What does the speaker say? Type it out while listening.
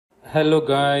Hello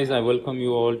guys, I welcome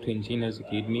you all to Engineers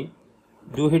Academy.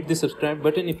 Do hit the subscribe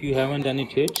button if you haven't done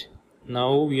it yet.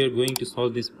 Now we are going to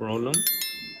solve this problem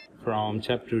from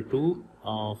chapter 2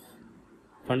 of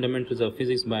Fundamentals of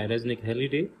Physics by Resnick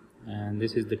Halliday, and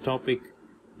this is the topic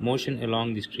motion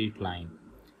along the straight line.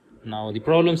 Now the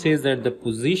problem says that the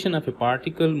position of a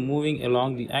particle moving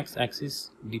along the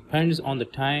x-axis depends on the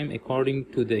time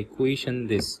according to the equation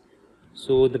this.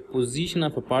 So the position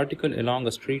of a particle along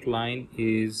a straight line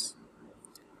is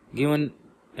given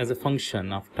as a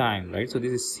function of time, right? So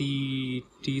this is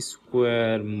ct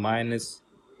square minus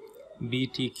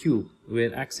bt cube,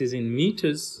 where x is in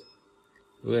meters,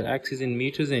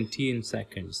 and t in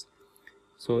seconds.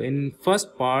 So in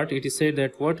first part it is said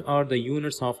that what are the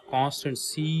units of constant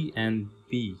c and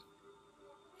b.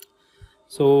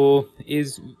 So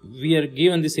we are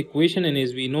given this equation, and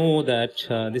as we know that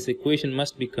this equation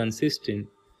must be consistent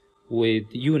with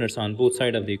units on both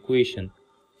sides of the equation.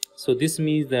 So this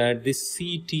means that this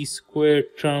ct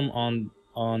squared term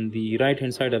on the right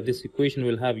hand side of this equation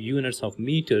will have units of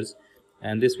meters,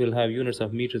 and this will have units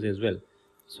of meters as well.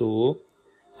 So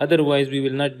otherwise we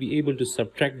will not be able to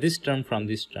subtract this term from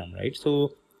this term, right?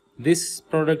 So this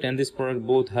product and this product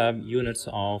both have units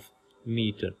of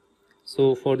meter.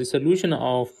 So for the solution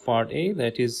of part A,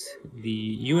 that is the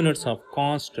units of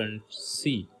constant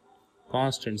c.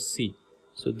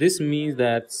 So this means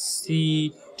that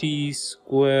ct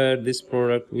square, this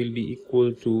product will be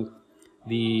equal to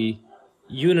the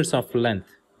units of length,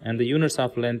 and the units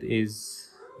of length is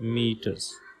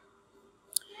meters.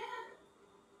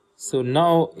 So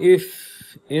now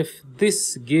if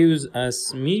this gives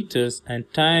us meters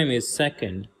and time is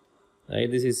second,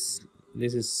 right? This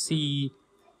is c,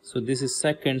 so this is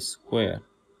second square,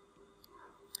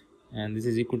 and this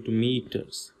is equal to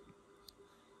meters.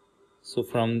 So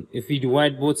if we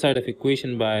divide both sides of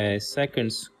equation by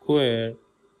second square,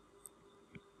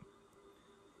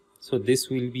 so this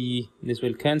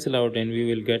will cancel out, and we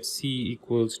will get c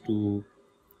equals to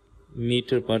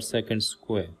meter per second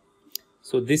square.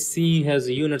 So this c has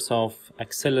units of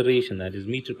acceleration, that is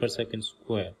meter per second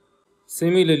square.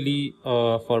 Similarly,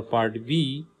 for part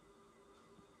B,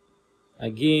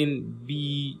 again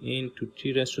b into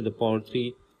t raised to the power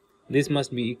 3, this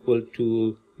must be equal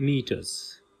to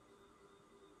meters.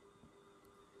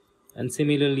 And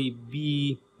similarly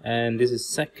b, and this is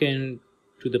second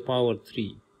to the power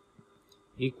 3,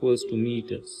 equals to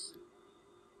meters.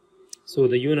 So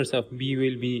the units of b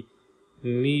will be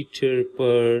meter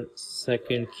per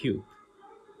second cube.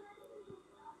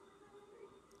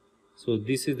 So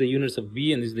this is the units of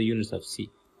b, and this is the units of c.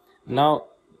 Now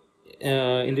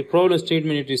in the problem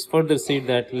statement it is further said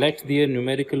that let their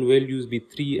numerical values be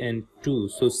 3 and 2.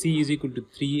 So c is equal to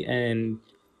 3 and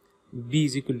b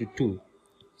is equal to 2.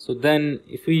 So then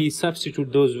if we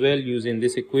substitute those values in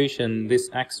this equation, this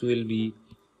x will be,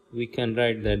 we can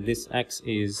write that this x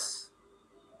is,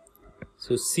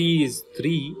 so c is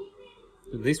 3,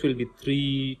 so this will be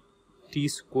 3t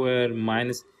square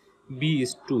minus b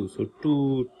is 2, so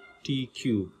 2t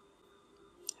cube.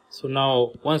 So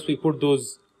now once we put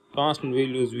those constant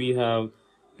values, we have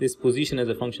this position as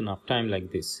a function of time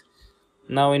like this.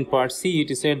 Now in part C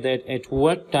it is said that at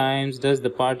what times does the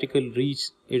particle reach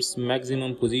its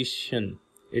maximum position,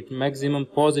 its maximum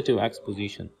positive x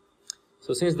position.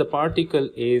 So since the particle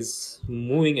is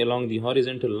moving along the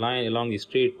horizontal line along the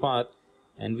straight path,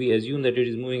 and we assume that it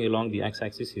is moving along the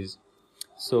x-axis,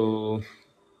 so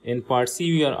in part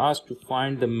C we are asked to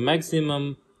find the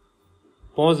maximum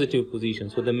positive position.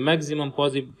 So the maximum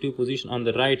positive position on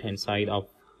the right hand side of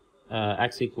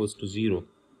x equals to 0.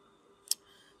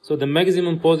 So the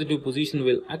maximum positive position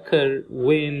will occur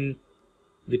when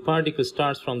the particle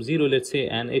starts from 0, let's say,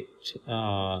 and it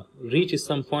reaches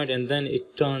some point and then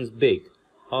it turns big,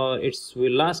 or its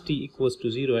velocity equals to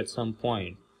 0 at some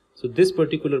point. So this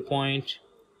particular point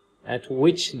at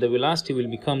which the velocity will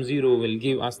become 0 will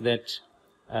give us that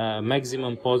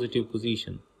maximum positive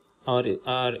position, or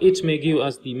it may give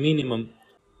us the minimum.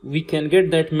 We can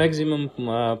get that maximum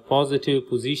positive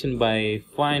position by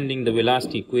finding the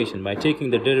velocity equation, by taking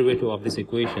the derivative of this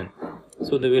equation.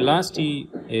 So the velocity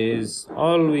is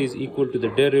always equal to the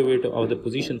derivative of the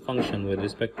position function with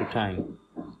respect to time.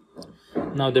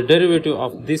 Now the derivative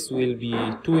of this will be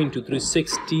 2 into 3,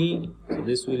 6t, so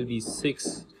this will be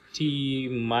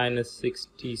 6t minus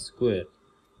 6t squared.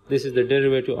 This is the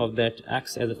derivative of that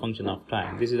x as a function of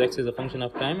time. This is x as a function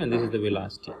of time, and this is the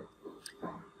velocity.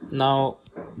 Now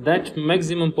that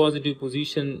maximum positive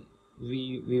position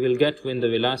we will get when the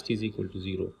velocity is equal to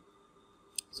 0.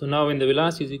 So now when the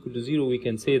velocity is equal to 0, we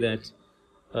can say that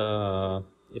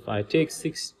if I take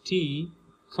 6t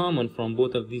common from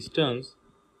both of these terms,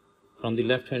 from the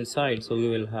left hand side. So we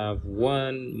will have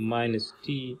 1 minus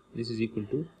t, this is equal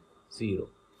to 0.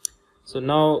 So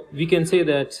now we can say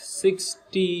that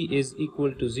 6t is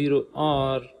equal to 0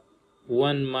 or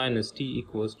 1 minus t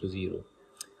equals to 0.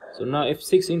 So now if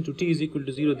 6 into t is equal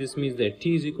to 0, this means that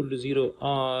t is equal to 0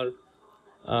 or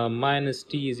minus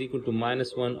t is equal to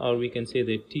minus 1, or we can say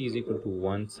that t is equal to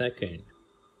 1 second.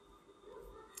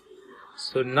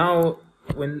 So now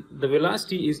when the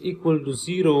velocity is equal to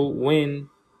 0 when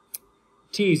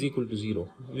t is equal to 0,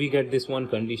 we get this one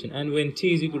condition, and when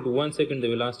t is equal to 1 second, the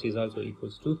velocity is also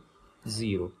equals to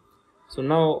 0. So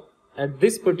now at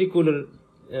this particular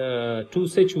these two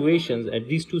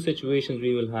situations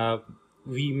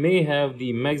we may have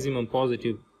the maximum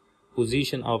positive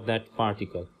position of that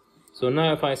particle. So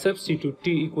now if I substitute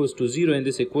t equals to 0 in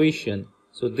this equation,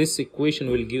 so this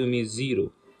equation will give me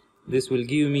 0. This will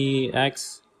give me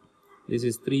x, this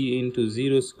is 3 into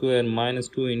 0 square minus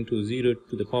 2 into 0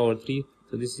 to the power 3,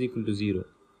 so this is equal to 0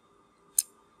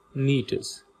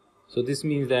 meters. So this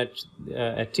means that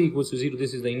at t equals to 0,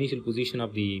 this is the initial position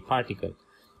of the particle.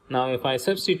 Now if I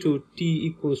substitute t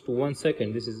equals to 1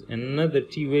 second, this is another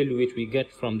t value which we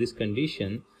get from this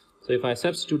condition. So if I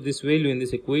substitute this value in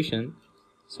this equation,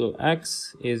 so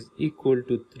x is equal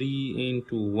to 3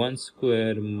 into 1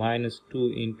 square minus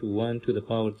 2 into 1 to the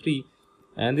power 3,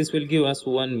 and this will give us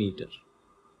 1 meter.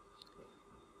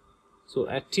 So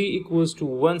at t equals to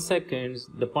 1 second,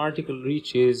 the particle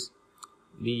reaches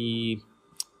the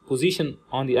position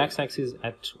on the x-axis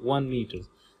at 1 meter.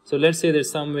 So let's say that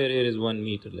somewhere here is 1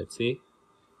 meter, let's say.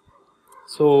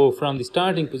 So from the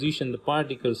starting position, the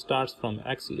particle starts from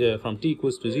t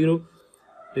equals to 0.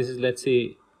 This is, let's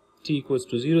say, t equals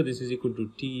to 0. This is equal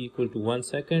to t equal to 1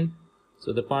 second.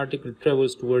 So the particle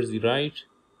travels towards the right,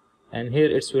 and here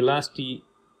its velocity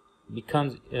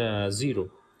becomes 0.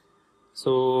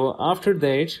 So after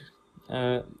that,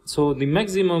 so the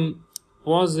maximum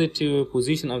positive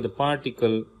position of the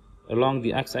particle along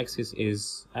the x-axis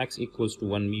is x equals to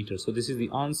 1 meter. So this is the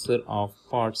answer of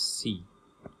part C.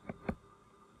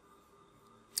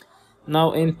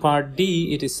 Now in part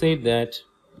D, it is said that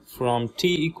from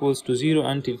t equals to 0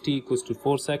 until t equals to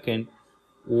 4 seconds,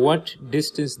 what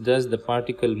distance does the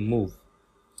particle move?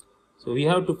 So we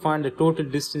have to find the total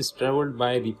distance traveled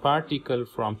by the particle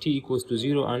from t equals to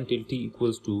 0 until t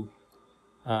equals to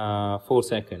 4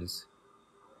 seconds.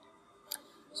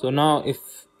 So now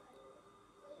if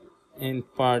in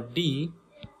part D,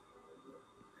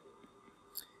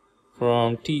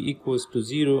 from t equals to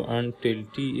 0 until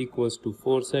t equals to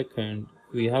 4 seconds,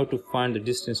 we have to find the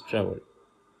distance traveled.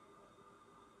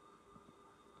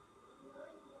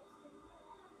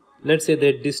 Let's say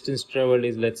that distance traveled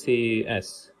is, let's say,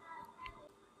 s.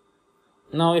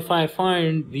 Now if I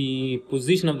find the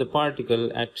position of the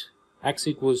particle at t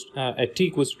equals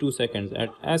to 2 seconds,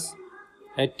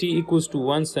 at t equals to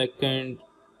 1 second,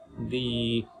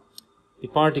 the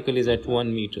particle is at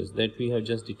 1 meters, that we have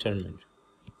just determined.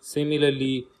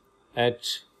 Similarly, at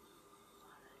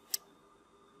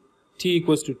t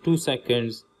equals to 2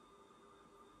 seconds,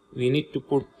 we need to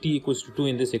put t equals to 2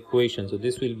 in this equation. So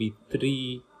this will be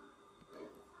 3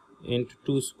 into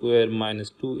 2 square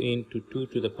minus 2 into 2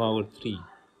 to the power 3.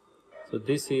 So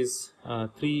this is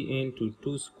 3 into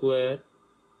 2 square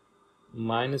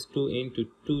minus 2 into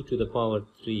 2 to the power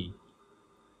 3.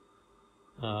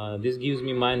 This gives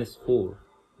me minus 4.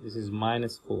 This is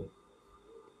minus 4.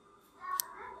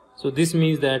 So this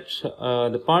means that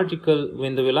the particle,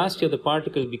 when the velocity of the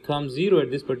particle becomes 0 at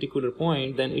this particular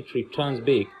point, then it returns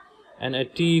back. And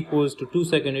at t equals to 2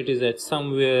 seconds, it is at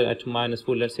somewhere at minus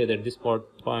 4. Let's say that this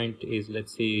point is,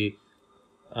 let's say,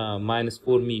 minus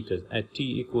 4 meters at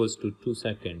t equals to 2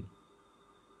 seconds.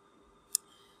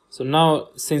 So now,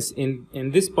 since in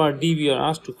this part D, we are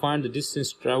asked to find the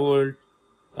distance traveled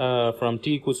from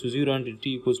t equals to 0 until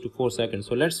t equals to 4 seconds.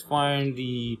 So let's find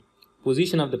the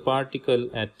position of the particle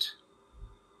at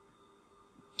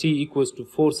t equals to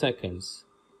 4 seconds.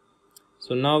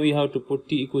 So now we have to put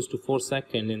t equals to 4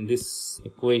 seconds in this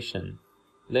equation.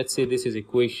 Let's say this is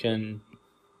equation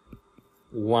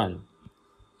 1.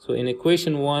 So in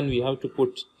equation 1, we have to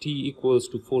put t equals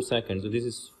to 4 seconds. So this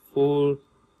is 4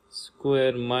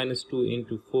 square minus 2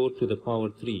 into 4 to the power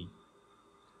 3.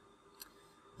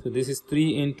 So this is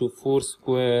 3 into 4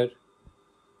 square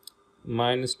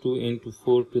minus 2 into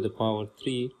 4 to the power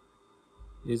 3.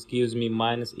 This gives me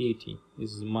minus 80.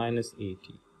 This is minus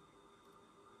 80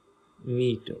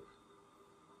 meter.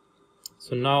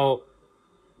 So now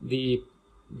the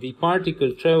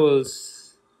particle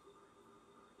travels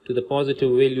to the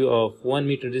positive value of 1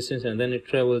 meter distance, and then it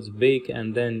travels back,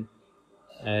 and then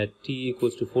at t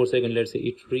equals to 4 seconds, let's say,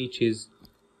 it reaches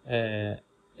a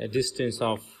distance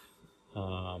of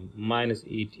minus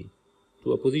 80,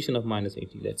 to a position of minus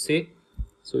 80, let's say.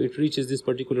 So it reaches this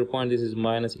particular point, this is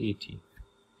minus 80.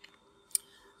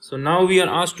 So now we are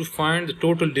asked to find the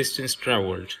total distance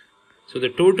traveled. So the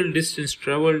total distance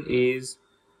traveled is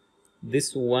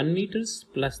this 1 meters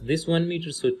plus this 1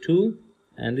 meter, so 2,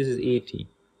 and this is 80.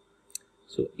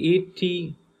 So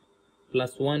 80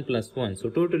 plus 1 plus 1. So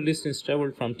total distance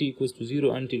traveled from t equals to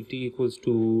 0 until t equals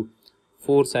to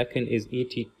 4 seconds is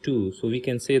 82. So we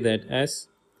can say that as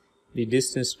the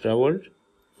distance traveled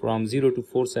from 0 to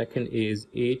 4 seconds is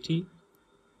 80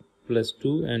 plus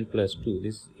 2 and plus 2.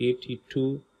 This is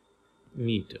 82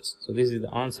 meters. So this is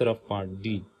the answer of part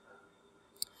D.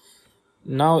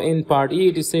 Now in part E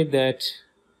it is said that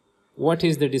what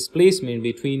is the displacement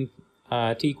between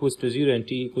t equals to 0 and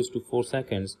t equals to 4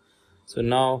 seconds. So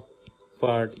now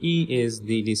part E is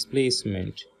the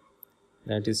displacement,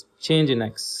 that is change in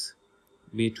x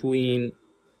between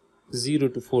 0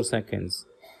 to 4 seconds.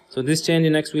 So this change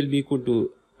in x will be equal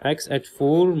to x at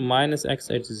 4 minus x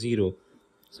at 0.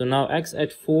 So now x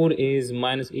at 4 is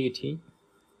minus 80.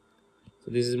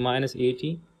 So this is minus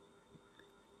 80.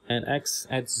 And x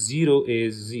at 0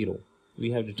 is 0.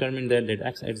 We have determined that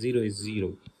x at 0 is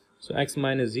 0. So x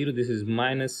minus 0, this is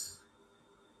minus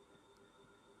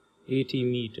 80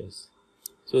 meters.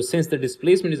 So since the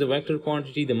displacement is a vector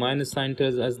quantity, the minus sign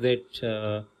tells us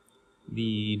that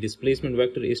the displacement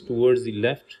vector is towards the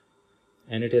left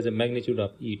and it has a magnitude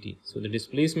of et. So the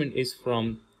displacement is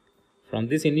from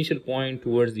this initial point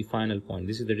towards the final point.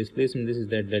 This is the displacement, this is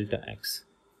that delta x.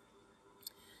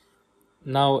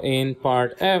 Now in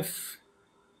part F,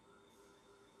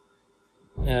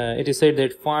 it is said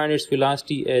that find its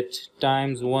velocity at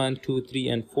times 1, 2, 3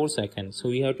 and 4 seconds. So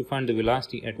we have to find the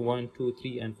velocity at 1, 2,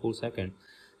 3 and 4 seconds.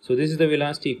 So this is the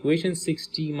velocity equation,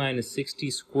 6t minus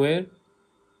 6t square.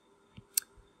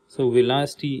 So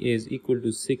velocity is equal to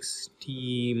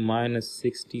 6t minus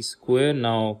 6t square.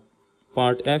 Now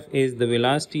part F is the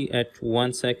velocity at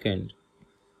 1 second.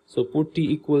 So put t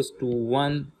equals to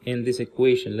 1 in this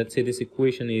equation. Let's say this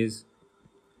equation is,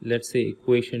 let's say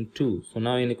equation 2. So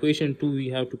now in equation 2 we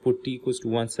have to put t equals to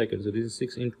 1 second. So this is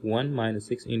 6 into 1 minus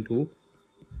 6 into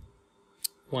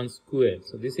 1 squared.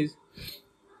 So this is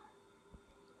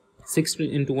 6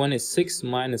 into 1 is 6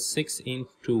 minus 6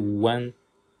 into 1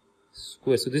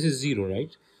 square. So this is 0,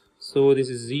 right? So this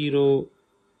is 0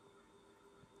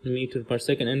 meter per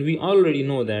second, and we already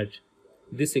know that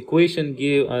this equation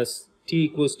gave us t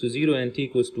equals to 0 and t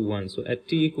equals to 1. So at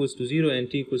t equals to 0 and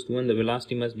t equals to 1, the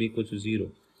velocity must be equal to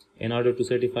 0 in order to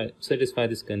satisfy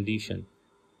this condition.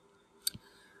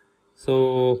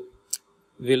 So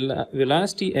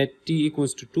velocity at t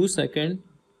equals to 2 seconds,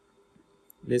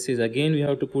 this is again we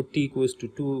have to put t equals to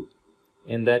 2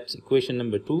 in that equation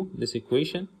number 2, this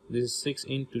equation. This is 6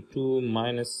 into 2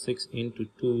 minus 6 into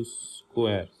 2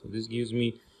 square. So this gives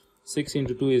me 6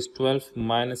 into 2 is 12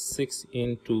 minus 6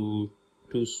 into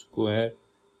 2 square.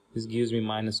 This gives me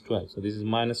minus 12. So this is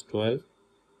minus 12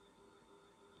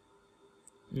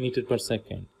 meter per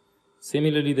second.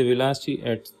 Similarly, the velocity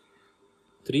at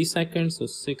 3 seconds, so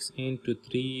 6 into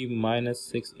 3 minus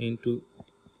 6 into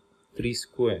 3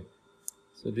 square.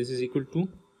 So this is equal to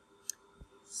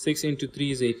 6 into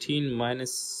 3 is 18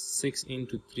 minus 6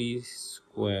 into 3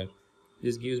 square.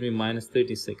 This gives me minus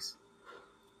 36.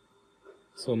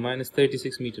 So minus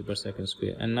 36 meter per second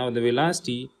square. And now the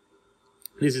velocity,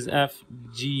 this is f,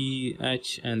 g,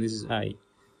 h, and this is I.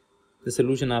 The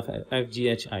solution of f, g,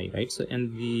 h, I, right? So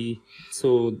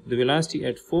the velocity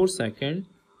at 4 seconds.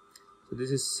 So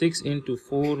this is 6 into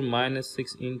 4 minus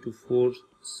 6 into 4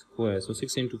 square. So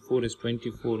 6 into 4 is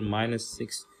 24 minus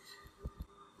 6.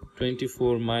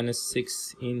 24 minus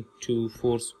 6 into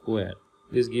 4 square.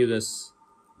 This gives us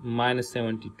minus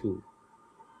 72.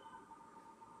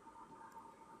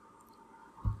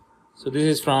 So this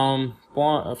is from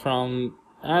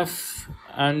F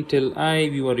until I,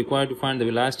 we were required to find the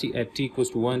velocity at t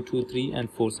equals to 1, 2, 3 and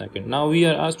 4 seconds. Now we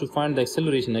are asked to find the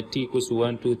acceleration at t equals to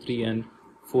 1, 2, 3 and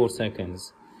 4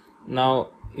 seconds. Now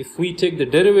if we take the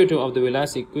derivative of the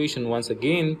velocity equation once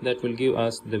again, that will give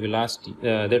us the velocity,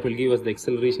 that will give us the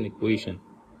acceleration equation.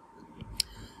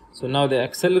 So now the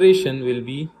acceleration will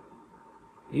be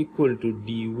equal to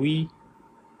dv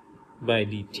by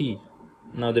dt.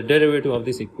 Now the derivative of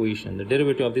this equation,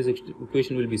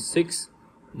 will be 6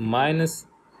 minus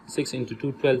 6 into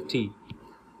 2, 12t.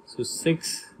 So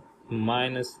 6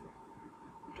 minus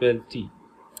 12t.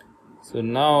 So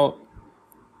now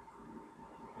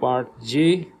part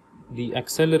J, the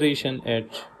acceleration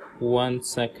at 1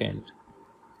 second.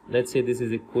 Let's say this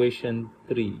is equation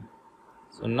 3.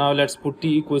 So now let's put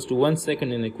t equals to 1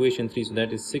 second in equation 3. So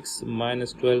that is 6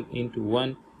 minus 12 into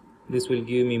 1. this will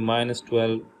give me minus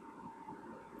 12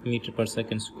 meter per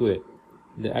second square.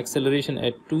 The acceleration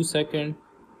at 2 seconds,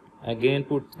 again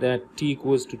put that t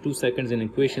equals to 2 seconds in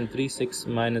equation 3. 6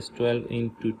 minus 12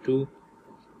 into 2,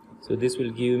 so this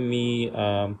will give me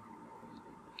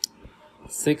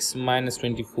 6 minus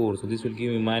 24, so this will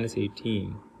give me minus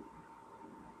 18.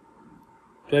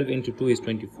 12 into 2 is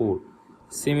 24.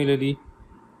 Similarly,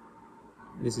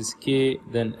 this is k,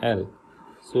 then L.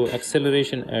 So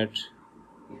acceleration at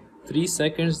 3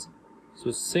 seconds,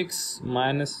 so 6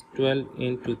 minus 12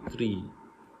 into 3.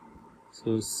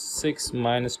 So 6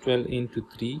 minus 12 into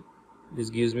 3, this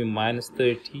gives me minus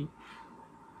 30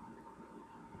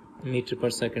 meter per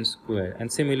second square.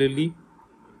 And similarly,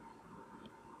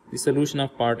 the solution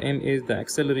of part M is the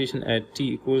acceleration at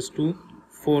t equals to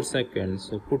 4 seconds.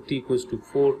 So put t equals to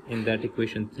 4 in that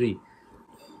equation 3.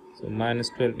 So minus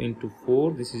 12 into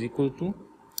 4, this is equal to,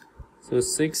 so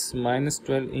 6 minus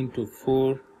 12 into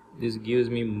 4, this gives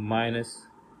me minus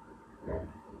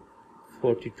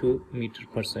 42 meter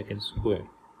per second square.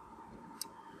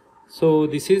 So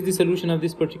this is the solution of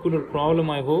this particular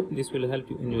problem. I hope this will help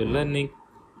you in your learning.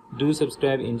 Do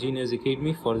subscribe Engineers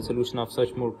Academy for the solution of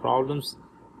such more problems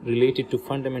related to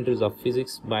fundamentals of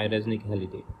physics by Resnick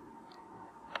Halliday.